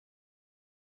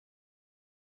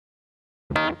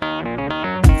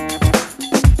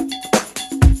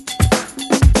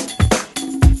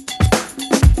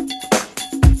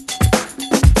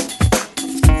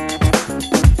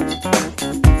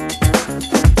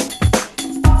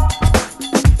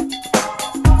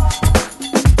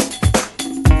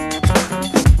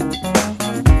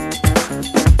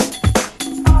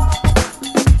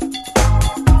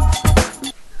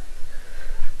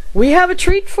We have a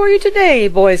treat for you today,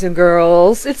 boys and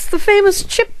girls. It's the famous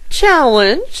Chip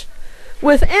Challenge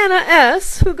with Anna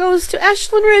S., who goes to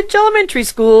Ashland Ridge Elementary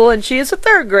School, and she is a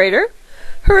 3rd grader.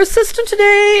 Her assistant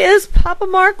today is Papa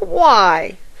Mark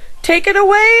Y. Take it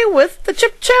away with the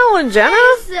Chip Challenge, Anna.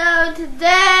 So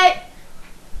today...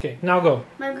 Okay, now go.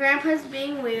 My grandpa's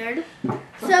being weird.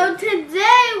 So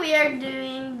today we are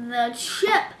doing the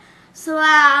chip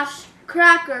 /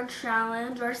 cracker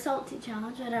challenge or salty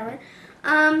challenge, whatever.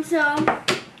 My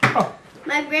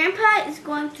grandpa is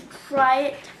going to try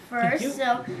it first.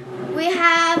 So we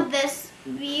have this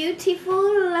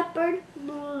beautiful leopard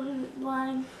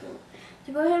blindfold.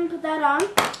 So go ahead and put that on,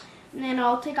 and then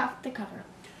I'll take off the cover.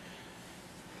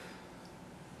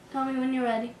 Tell me when you're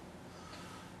ready.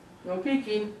 No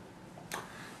peeking.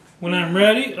 When I'm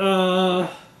ready,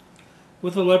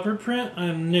 with a leopard print,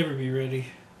 I'll never be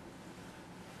ready.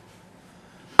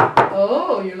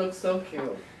 Oh, you look so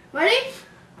cute. Ready?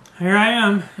 Here I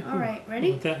am. Alright,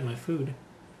 ready? Put that in my food.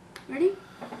 Ready?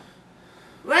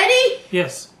 Ready?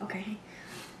 Yes. Okay.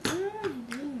 You're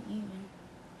doing even.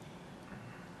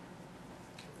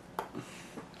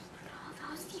 Oh,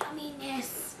 those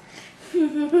yumminess.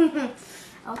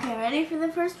 Okay, ready for the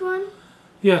first one?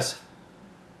 Yes.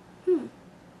 Want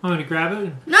me to grab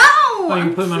it? No! Oh, you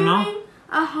can put it in my mouth?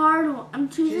 A hard one. I'm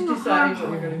choosing a hard She's deciding what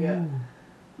one. you're going to get.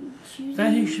 Choosing...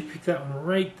 I think you should pick that one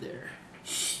right there.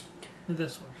 Shh.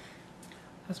 This one.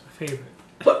 That's my favorite.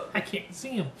 I can't see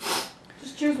him.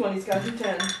 Just choose one. He's got you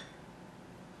 10.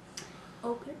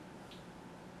 Okay.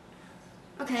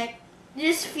 Okay.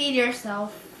 Just feed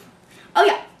yourself. Oh,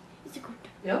 yeah. It's a good one.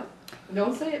 Yep.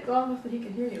 Don't say it loud enough that he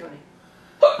can hear you, honey.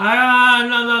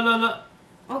 No.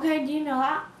 Okay, do you know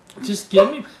that? Just give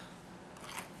me...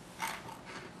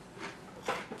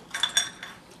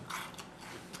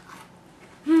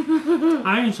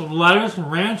 I need some lettuce and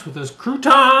ranch with this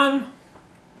crouton.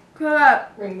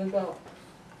 Correct. Ring the bell.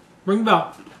 Ring the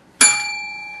bell.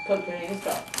 Put Penny in the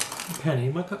bell. Penny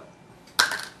in my cup.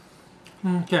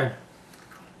 Okay.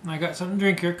 I got something to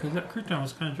drink here because that crouton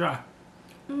was kind of dry.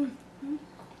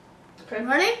 Okay.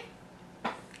 Ready?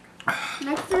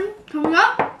 Next one coming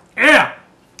up. Yeah!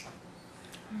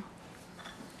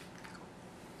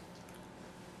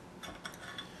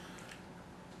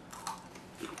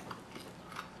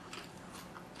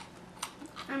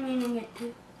 I'm eating it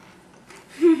too.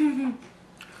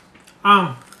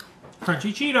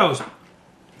 Crunchy Cheetos.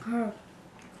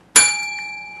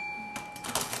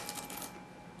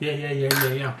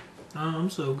 Yeah. I'm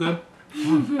so good.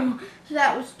 So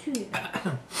that was 2.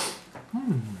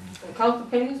 And count the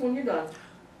pennies when you're done.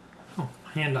 Oh,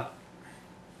 hand up.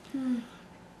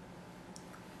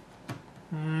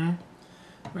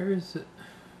 Where is it?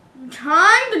 I'm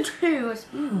trying to choose.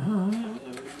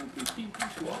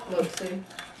 Let's see.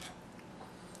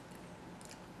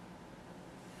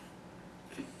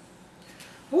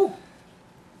 Oh.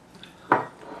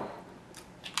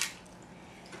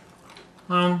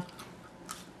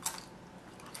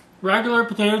 Regular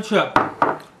potato chip.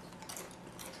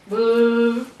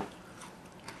 Boo.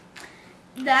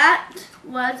 That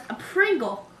was a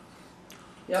Pringle.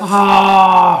 Yep.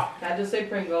 Ah, Had to say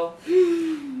Pringle.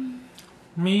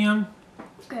 man.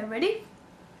 Okay, ready?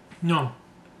 No.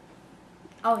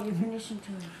 Oh, you're finishing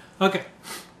too. Okay.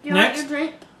 Do you Next. want your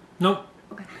drink? Nope.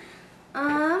 Okay.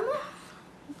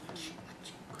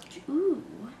 Ooh.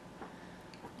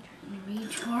 I'm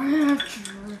trying to reach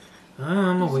for it.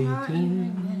 I'm It's not even waiting. getting me.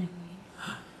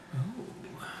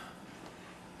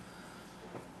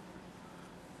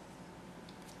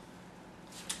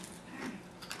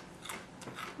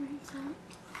 Where's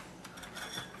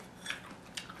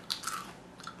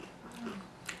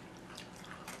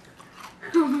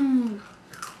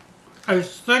that?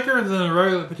 It's thicker than a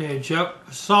regular potato chip.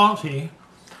 Salty.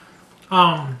 Still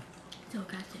got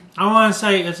them. I want to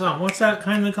say it's what's that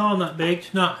kind of called? Not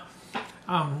baked, not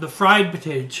the fried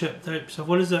potato chip type. So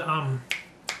what is it?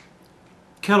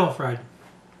 Kettle fried.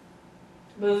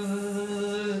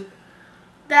 Buzz.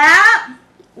 That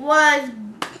was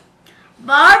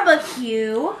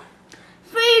barbecue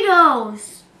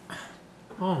Fritos.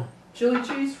 Oh, Chili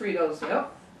cheese Fritos. Yep.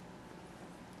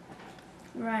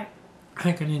 Right. I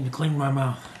think I need to clean my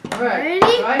mouth. All right.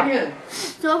 Ready? Try again.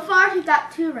 So far, he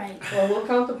got 2 right. Well, we'll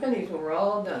count the pennies when we're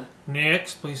all done.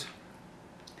 Next, please.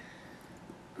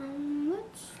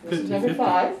 Let's. This is 50, number 50.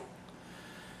 5.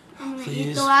 I'm gonna eat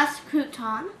Please. the last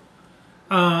crouton.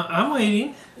 I'm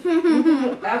waiting.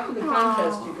 After the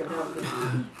contest, you can have the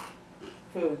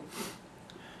food.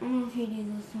 I'm gonna feed you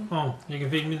this one. Oh, you can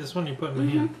feed me this one. You put it in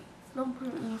my hand. Don't put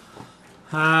it in.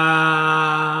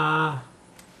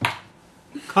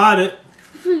 Caught it.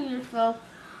 Feed yourself.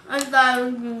 I thought I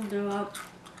was gonna do up.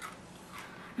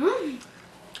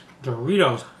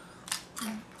 Doritos.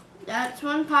 That's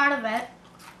one part of it.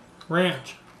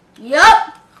 Ranch.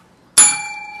 Yup.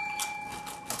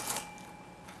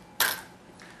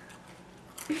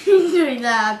 He's doing the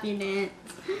happy dance.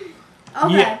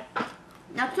 Okay. Yeah.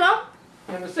 Next one.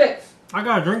 Number 6. I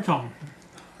gotta drink something.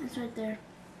 It's right there.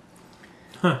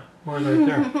 Huh. Where's right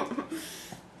there?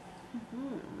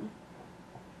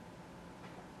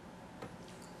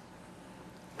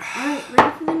 Alright,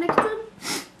 ready for the next one?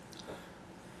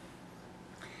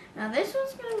 Now this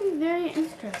one's going to be very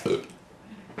interesting.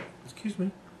 Excuse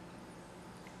me.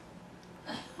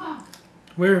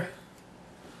 Where?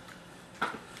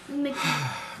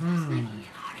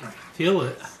 Feel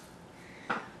it.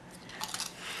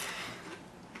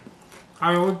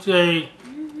 I would say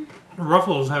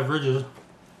Ruffles have ridges.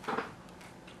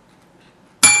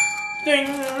 Ding!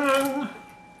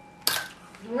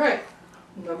 Alright.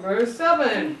 Number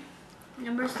 7.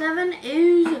 Number 7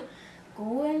 is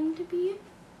going to be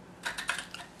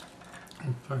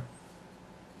Okay.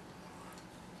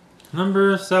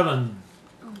 Number 7.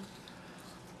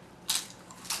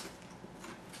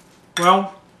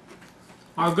 Well,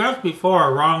 I guessed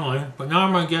before wrongly, but now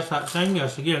I'm going to guess that same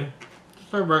guess again.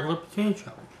 Just a regular potato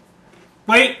chip.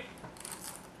 Wait!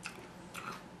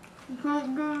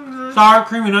 Sour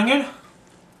cream and onion?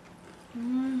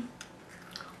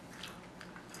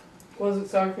 Was it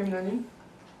sour cream and onion?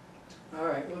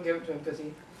 Alright, we'll give it to him because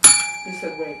he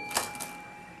said wait.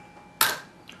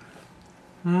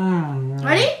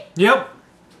 Ready? Yep.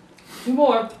 2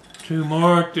 more. 2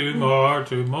 more, 2 more,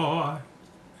 2 more.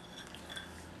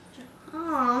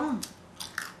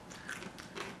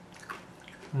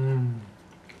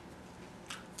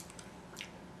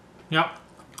 Yep.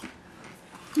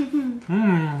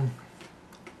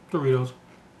 Doritos.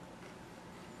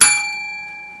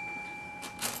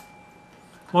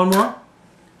 1 more?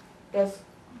 Yes.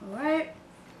 Alright.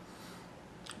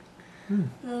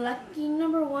 Lucky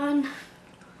number 1.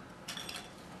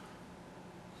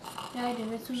 Did I do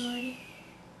this one already?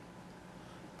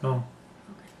 No.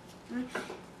 Okay.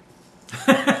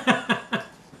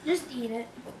 Just eat it.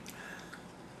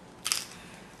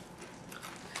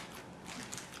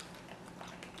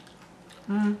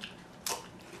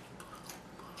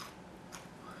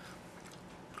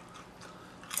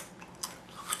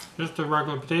 Just a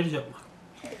regular potato chip.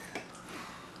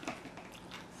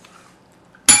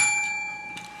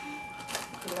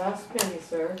 Last penny,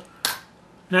 sir.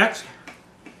 Next.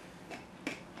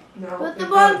 No. Put the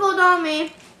blindfold on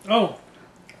me. Oh.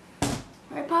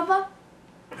 Right, Papa?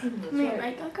 That's Right,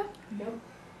 right. Kaka? Yep.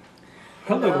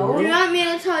 Hello, No. Do you world. want me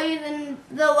to tell you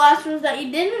the last ones that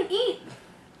you didn't eat?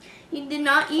 You did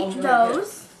not eat Oh, right,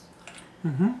 those.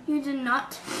 Mm-hmm. You did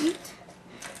not eat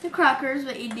the crackers,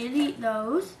 but you did eat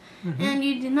those. Mm-hmm. And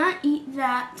you did not eat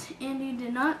that. And you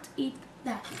did not eat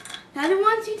that. The other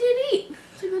ones you did eat.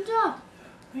 It's a good job.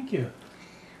 Thank you.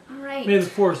 All right. May the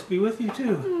force be with you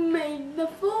too. May the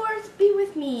force be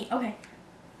with me. Okay.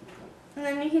 And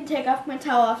then you can take off my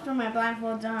towel after my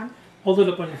blindfold's on. Hold it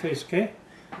up on your face, okay?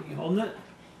 Are you holding it?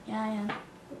 Yeah, I am.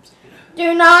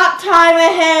 Do not tie my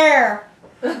hair.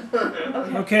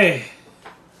 Okay. Okay.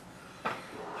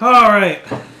 All right.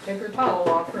 Take your towel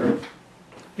off first.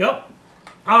 Yep.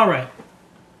 All right.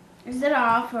 Is it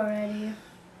off already?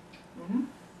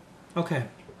 Okay.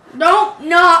 Don't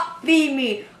not feed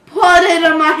me. Put it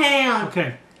in my hand.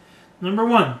 Okay. Number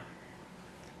 1.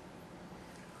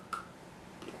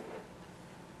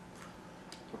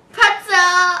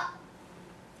 Pizza.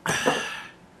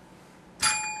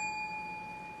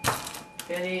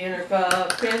 Penny in her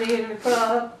cup. Penny in her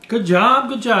cup. Good job.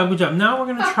 Good job. Good job. Now we're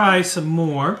gonna try some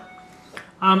more.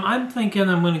 I'm thinking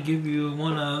I'm gonna give you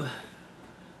one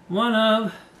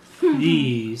of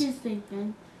these. He's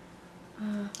thinking.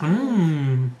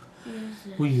 Mmm. What is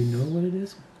it? Well, you know what it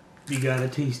is. You gotta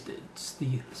taste it. It's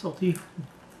the salty.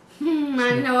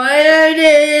 I know what it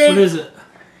is. What is it?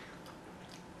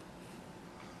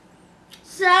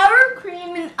 Sour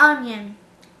cream and onion.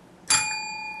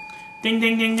 Ding,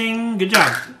 ding, ding, ding. Good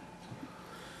job.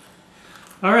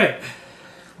 All right.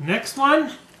 Next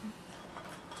one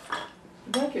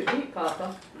Like your feet,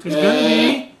 Papa. is gonna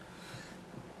be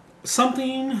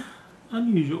something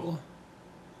unusual.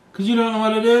 Because you don't know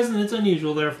what it is, and it's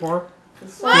unusual, therefore.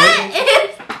 It's What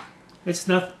is? It's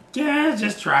not. Yeah,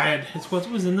 just try it. It's what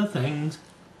was in the things.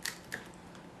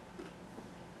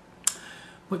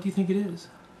 What do you think it is?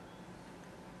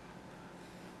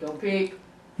 Don't peek.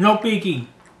 No peeking.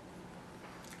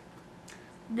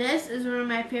 This is one of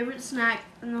my favorite snacks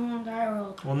in the whole entire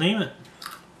world. Well, name it.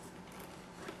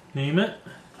 Name it.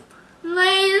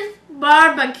 Lay's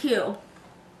barbecue.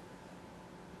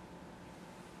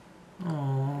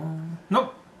 Oh.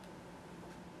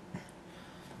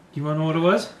 you want to know what it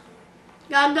was?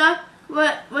 Ganda,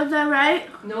 what was that right?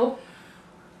 Nope.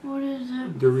 What is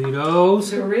it?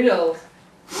 Doritos. Doritos.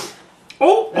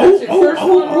 Oh, That's your first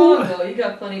one oh. wrong, though. You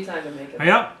got plenty of time to make it.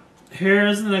 Yep.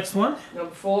 Here's the next one.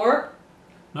 Number 4.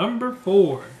 Number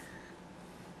 4.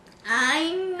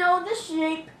 I know the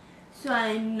shape, so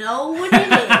I know what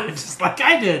it is. Just like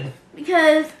I did.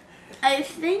 Because I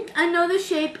think I know the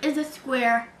shape is a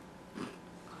square.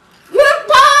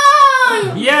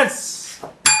 Goodbye! Yes.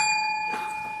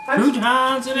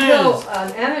 Croutons it You know, is.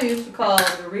 Anna used to call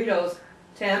Doritos,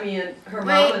 Tammy and her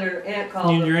mom and her aunt called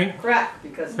Need a them drink? crack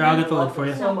because Here, I'll Anna get the lid loved for them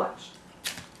you. so much.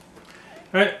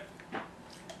 All right.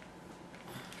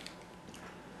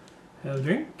 Have a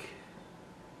drink.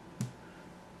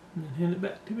 And then hand it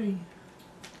back to me.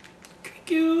 Thank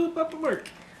you, Papa Mark.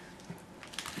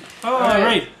 All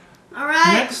right. All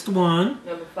right. Next one.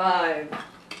 Number 5.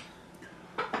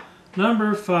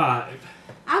 Number 5.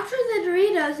 After the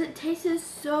Doritos, it tasted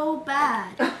so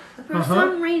bad. For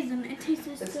some reason, it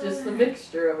tasted It's so just the bad.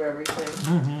 mixture of everything.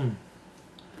 Mm-hmm.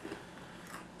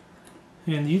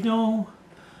 And you know,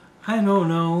 I don't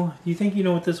know. You think you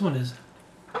know what this one is?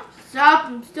 Stop,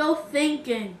 I'm still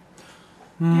thinking.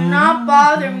 You're not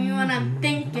bothering me when I'm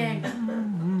thinking.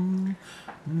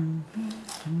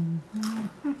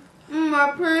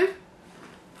 More please.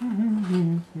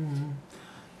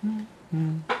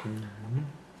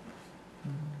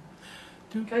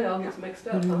 Kind of all gets mixed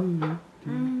up, huh?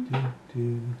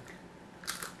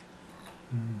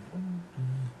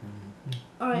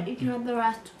 Alright, you can have the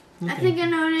rest. I Okay. think I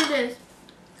know what it is.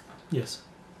 Yes.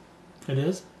 It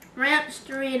is? Ranch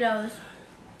Doritos.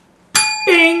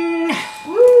 Bing!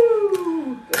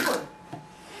 Woo! Good one.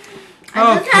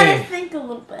 I just had to Okay. think a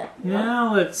little bit.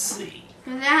 Now let's see.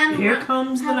 'Cause I hadn't Here had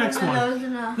comes the one next of one. those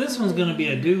in a- This one's going to be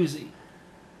a doozy.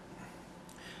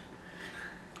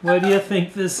 What do you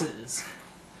think this is?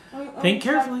 Think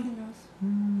carefully.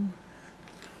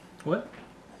 What?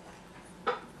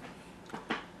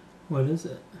 What is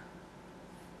it?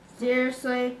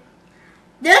 Seriously?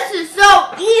 This is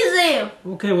so easy!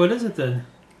 Okay, what is it then?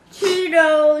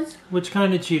 Cheetos. Which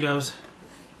kind of Cheetos?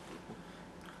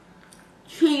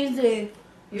 Cheesy.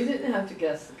 You didn't have to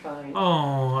guess the kind.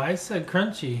 Oh, I said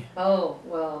crunchy. Oh,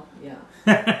 well, yeah.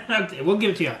 Okay, we'll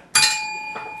give it to you.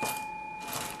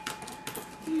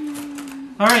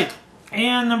 All right,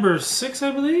 and number 6,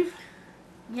 I believe.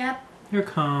 Yep. Here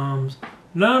comes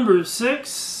number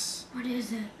 6. What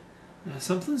is it?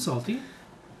 Something salty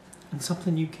and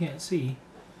something you can't see.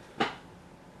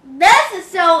 This is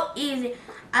so easy.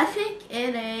 I think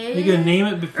it is. You gonna name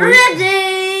it before?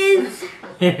 Rizzes.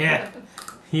 Yeah.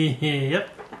 Yep.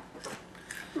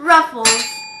 Ruffles.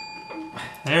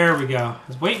 There we go. I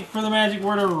was waiting for the magic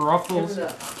word of Give ruffles. it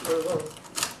up. What are those?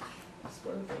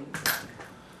 Square things.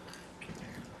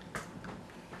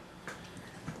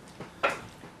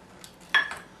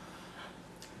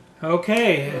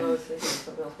 Okay. I was thinking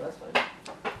something else, but that's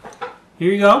fine.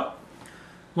 Here you go.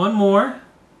 One more.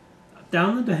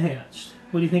 Down the hatch.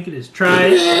 What do you think it is? Try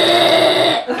it.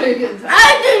 You're getting tired.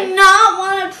 I do not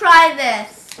want to try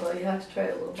this. Well, you have to try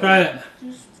it a little bit. Try it.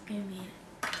 Just give me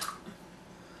it.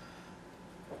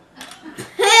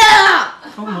 Yeah.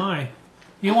 Oh my.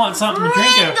 You want something to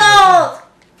drink after Pringles. this.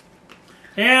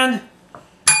 And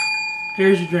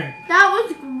here's your drink. That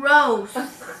was gross.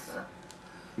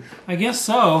 I guess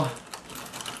so.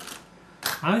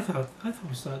 I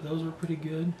always thought those were pretty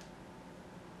good.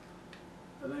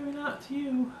 But maybe not to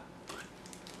you.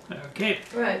 Okay.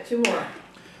 Right, 2 more.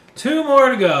 2 more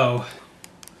to go.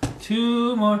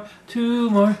 2 more, 2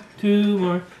 more, 2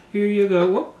 more. Here you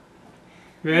go. Whoop.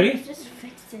 Ready? Just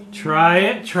fixing. Try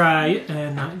it,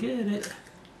 and not get it.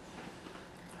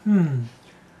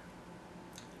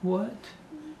 What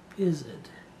is it?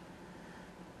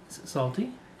 Is it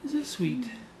salty? Is it sweet?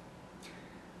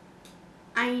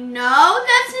 I know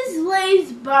this is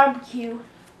Lay's barbecue.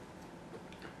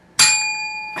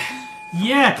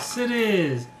 Yes, it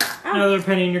is. Another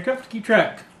penny in your cup to keep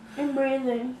track. I'm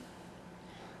breathing.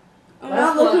 I'm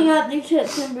Last not looking one. at the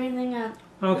chips. I'm breathing out.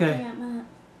 Okay. Looking at my...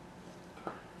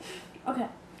 Okay.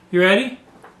 You ready?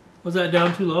 Was that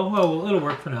down too low? Well, it'll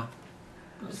work for now.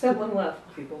 Just have one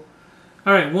left, people.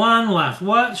 All right, one left.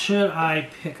 What should I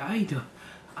pick? I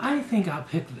think I'll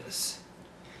pick this.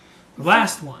 The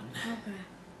last one. Okay.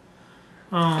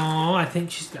 Oh, I think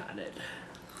she's got it.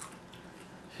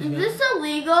 She's Is got this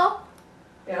illegal?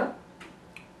 Yeah,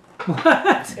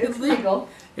 What? it's legal.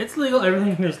 It's legal.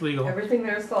 Everything here is legal. Everything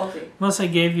there is salty. Unless I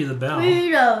gave you the bell.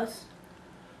 Burritos.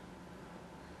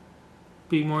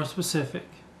 Be more specific.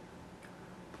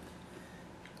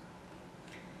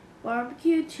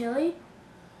 Barbecue chili.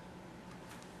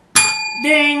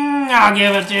 Ding! I'll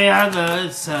give it to you.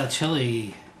 It's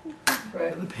chili.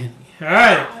 Right. The penny. All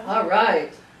right. All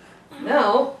right.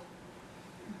 Now,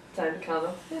 time to count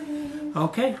up.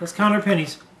 Okay, let's count our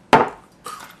pennies. Let's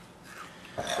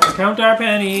count our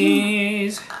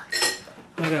pennies.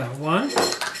 I got 1,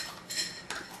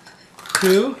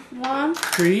 2, 1,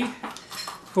 3,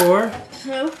 4,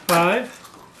 2, 5,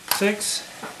 6,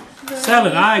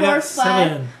 7. I got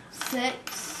 7.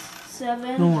 6,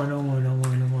 7. No more, no more, no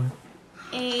more, no more.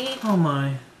 8. Oh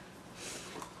my.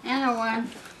 And a 1.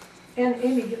 And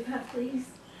Amy, get that, please.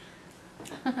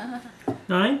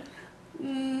 9.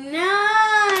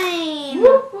 9.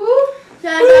 Whoop, whoop. So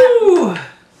I Woo!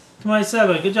 To my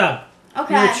 7. Good job. got,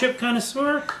 You're a okay. chip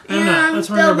connoisseur? I'm not. And Let's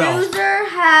ring the our bells. loser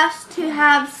has to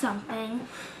have something.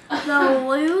 The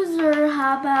loser,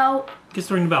 how about... Gets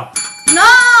to ring the bell.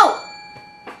 No!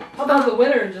 How about the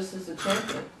winner just as a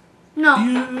champion? No.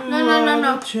 You No.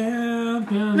 are the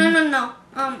champion. No.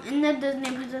 In the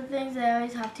Disney Princess things, they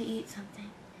always have to eat something.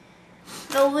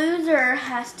 The loser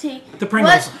has to... The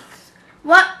Pringles.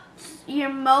 What's your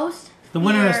most... The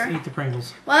winner has fear? to eat the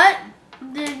Pringles. What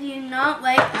did you not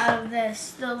like out of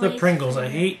this? The least Pringles. I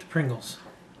favorite? hate the Pringles.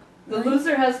 The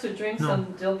loser has to drink No.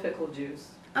 some dill pickle juice.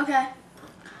 Okay.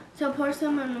 So pour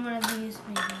some in one of these,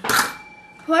 maybe.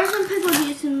 Pour some pickle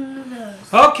juice in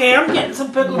those. Okay, I'm getting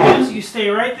some pickle juice. You stay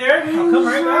right there. I'll come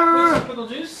right back with some pickle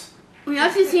juice. We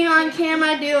have to see on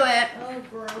camera do it. Oh,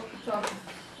 gross.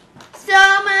 So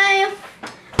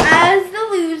as the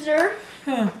loser,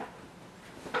 Yeah.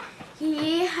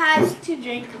 he has to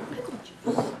drink pickle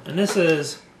juice. And this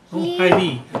is He-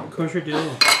 IV, kosher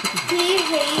dill. He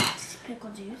hates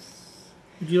pickle juice.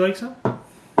 Would you like some?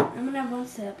 I'm gonna have one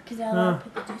sip because I love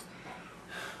pickle juice.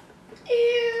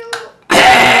 Ew.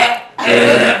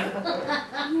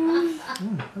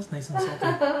 That's nice and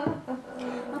salty.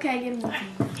 Okay, give me some.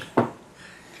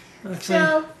 Actually,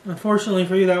 So unfortunately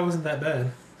for you, that wasn't that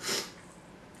bad.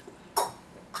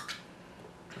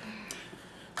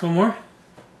 One more?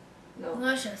 No.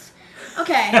 delicious.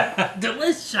 Okay.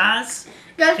 Delicious.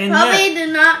 Guys And probably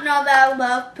did not know that I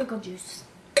love pickle juice.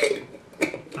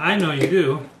 I know you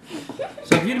do.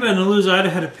 So if you'd have been a loser, I'd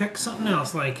have had to pick something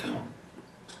else. Like,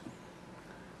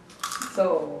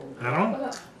 So. I don't know.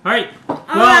 All right. Well,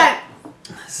 Alright.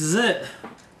 this is it.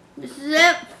 This is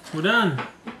it. We're done.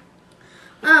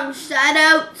 Shout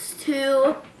outs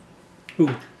to Who?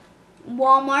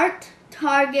 Walmart,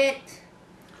 Target,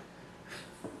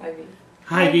 Ivy.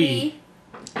 Hy-Vee.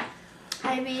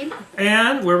 Hy-Vee,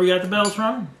 And where we got the bells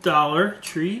from? Dollar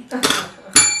Tree. and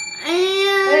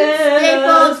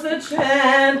Anna's Staples, the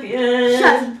champion.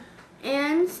 Shut.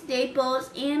 And Staples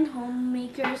and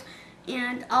Homemakers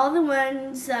and all the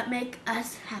ones that make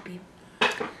us happy.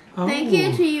 Oh, Thank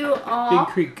you to you all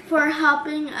Big Creek. for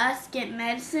helping us get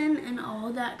medicine and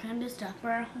all that kind of stuff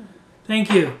for our home. Thank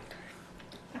you.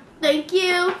 Thank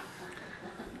you.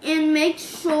 And make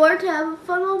sure to have a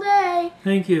funnel day.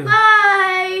 Thank you.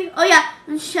 Bye. Oh yeah,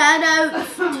 and shout out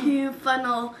to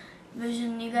Funnel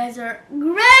Vision. You guys are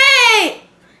great.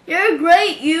 You're a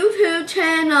great YouTube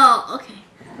channel. Okay.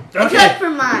 Except Okay. for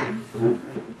mine.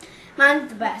 Mine's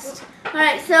the best.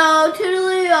 Alright, so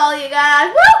toodaloo all you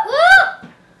guys. Whoop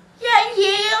whoop. Yeah,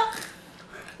 yeah.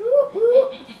 Whoop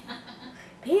whoop.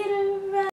 Peter.